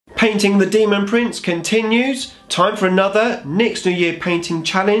Painting the Demon Prince continues. Time for another Nick's New Year Painting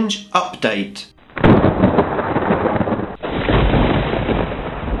Challenge update.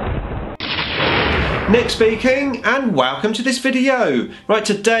 Nick speaking, and welcome to this video. Right,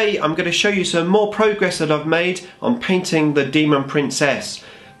 today I'm going to show you some more progress that I've made on painting the Daemon Princess.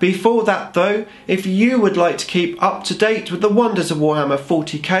 Before that though, if you would like to keep up to date with the wonders of Warhammer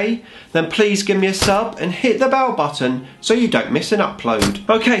 40k, then please give me a sub and hit the bell button so you don't miss an upload.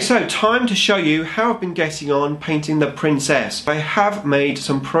 Okay, so time to show you how I've been getting on painting the princess. I have made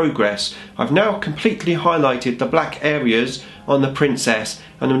some progress. I've now completely highlighted the black areas on the princess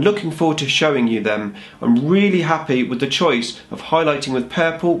and I'm looking forward to showing you them. I'm really happy with the choice of highlighting with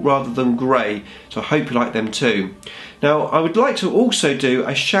purple rather than grey, so I hope you like them too. Now I would like to also do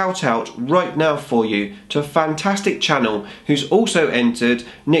a shout out right now for you to a fantastic channel who's also entered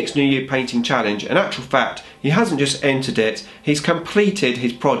Nick's New Year Painting Challenge. In actual fact, he hasn't just entered it, he's completed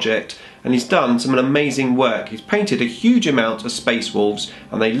his project and he's done some amazing work. He's painted a huge amount of Space Wolves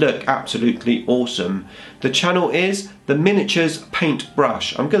and they look absolutely awesome. The channel is The Miniatures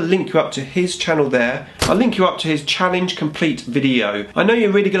Paintbrush. I'm going to link you up to his channel there. I'll link you up to his challenge complete video. I know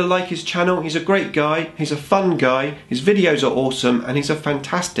you're really going to like his channel. He's a great guy, he's a fun guy, his videos are awesome and he's a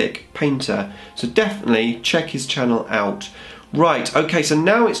fantastic painter. So definitely check his channel out. Right, okay, so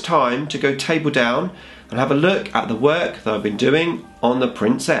now it's time to go table down and have a look at the work that I've been doing on the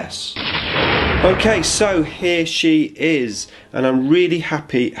princess. Okay, so here she is and I'm really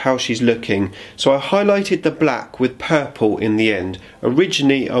happy how she's looking. So I highlighted the black with purple in the end.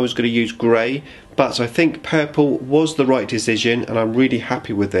 Originally I was going to use grey, but I think purple was the right decision and I'm really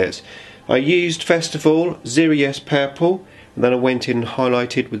happy with it. I used first of all Xerius purple and then I went in and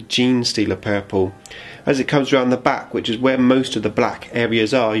highlighted with Genestealer purple. As it comes around the back, which is where most of the black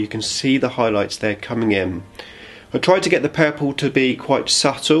areas are, you can see the highlights there coming in. I tried to get the purple to be quite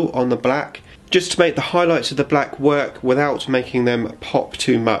subtle on the black, just to make the highlights of the black work without making them pop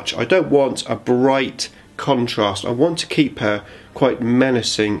too much. I don't want a bright contrast, I want to keep her quite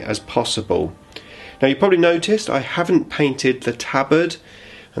menacing as possible. Now you probably noticed I haven't painted the tabard,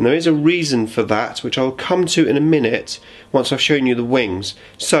 and there is a reason for that which I'll come to in a minute once I've shown you the wings.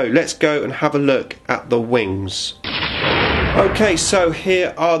 So let's go and have a look at the wings. Okay, so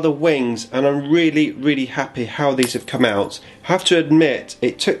here are the wings and I'm really happy how these have come out. I have to admit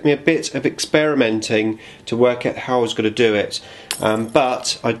it took me a bit of experimenting to work out how I was going to do it,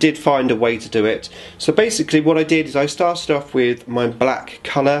 but I did find a way to do it. So basically what I did is I started off with my black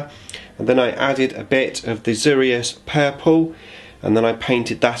colour and then I added a bit of the Xerius purple and then I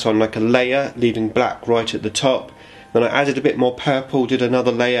painted that on like a layer, leaving black right at the top. Then I added a bit more purple, did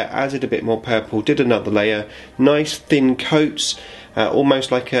another layer, added a bit more purple, did another layer. Nice thin coats,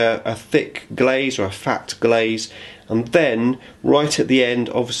 almost like a thick glaze or a fat glaze. And then, right at the end,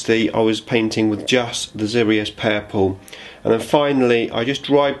 obviously, I was painting with just the Xerius purple. And then finally, I just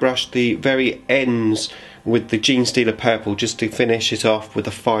dry brushed the very ends with the Genestealer purple just to finish it off with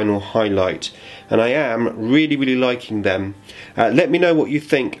a final highlight. And I am really liking them. Let me know what you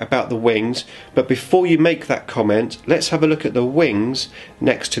think about the wings, but before you make that comment, let's have a look at the wings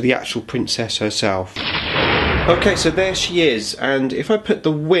next to the actual princess herself. Okay, so there she is, and if I put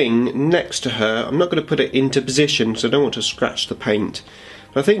the wing next to her, I'm not going to put it into position because I don't want to scratch the paint,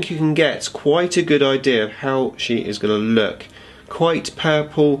 but I think you can get quite a good idea of how she is going to look. Quite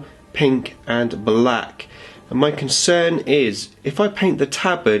purple, pink and black. And my concern is, if I paint the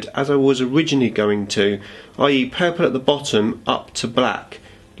tabard as I was originally going to, i.e. purple at the bottom up to black,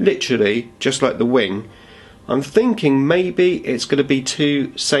 literally just like the wing, I'm thinking maybe it's going to be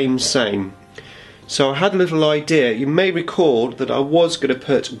too same. So I had a little idea. You may recall that I was going to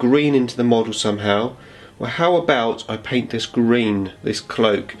put green into the model somehow. Well, how about I paint this green, this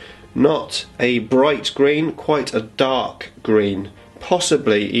cloak, not a bright green, quite a dark green,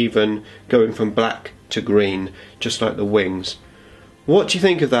 possibly even going from black to green, just like the wings. What do you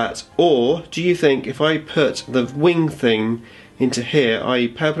think of that? Or do you think if I put the wing thing into here, i.e.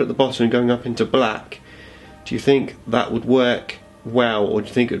 purple at the bottom and going up into black, do you think that would work well, or do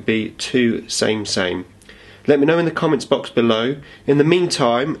you think it would be too same? Let me know in the comments box below. In the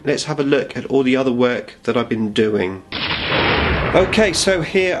meantime, let's have a look at all the other work that I've been doing. Okay, so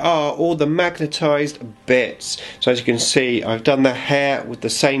here are all the magnetised bits. So as you can see, I've done the hair with the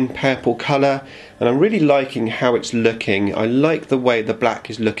same purple colour and I'm really liking how it's looking. I like the way the black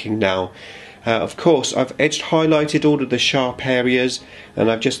is looking now. Of course, I've edged highlighted all of the sharp areas and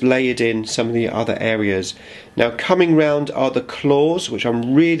I've just layered in some of the other areas. Now coming round are the claws, which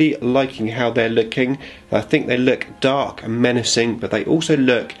I'm really liking how they're looking. I think they look dark and menacing, but they also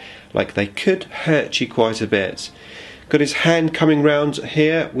look like they could hurt you quite a bit. Got his hand coming round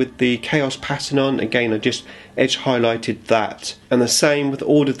here with the chaos pattern on. Again, I just edge highlighted that. And the same with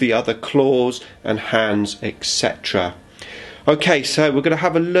all of the other claws and hands, etc. Okay, so we're going to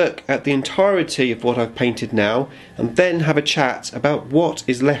have a look at the entirety of what I've painted now, and then have a chat about what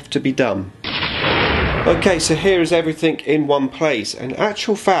is left to be done. Okay, so here is everything in one place. In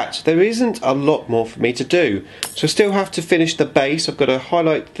actual fact, there isn't a lot more for me to do. So I still have to finish the base. I've got to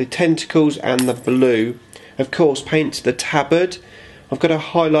highlight the tentacles and the blue. Of course, paint the tabard. I've got to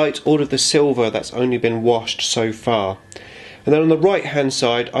highlight all of the silver that's only been washed so far. And then on the right hand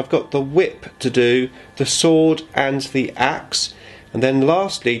side I've got the whip to do, the sword and the axe, and then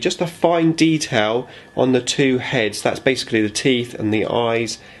lastly just a fine detail on the two heads. That's basically the teeth and the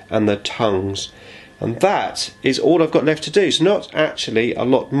eyes and the tongues. And that is all I've got left to do, so not actually a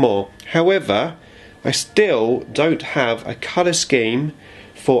lot more. However, I still don't have a colour scheme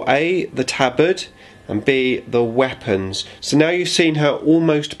for A, the tabard, and B, the weapons. So now you've seen her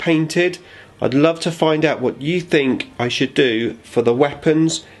almost painted. I'd love to find out what you think I should do for the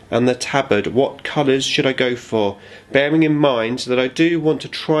weapons and the tabard. What colours should I go for? Bearing in mind that I do want to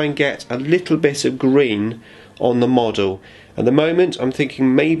try and get a little bit of green on the model. At the moment I'm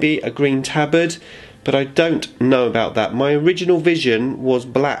thinking maybe a green tabard, but I don't know about that. My original vision was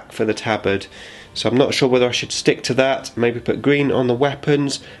black for the tabard, so I'm not sure whether I should stick to that. Maybe put green on the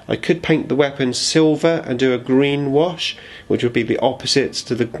weapons. I could paint the weapons silver and do a green wash, which would be the opposite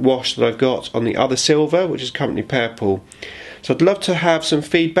to the wash that I've got on the other silver, which is currently purple. So I'd love to have some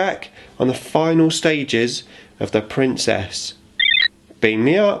feedback on the final stages of the princess. Beam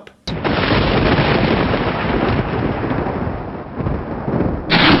me up.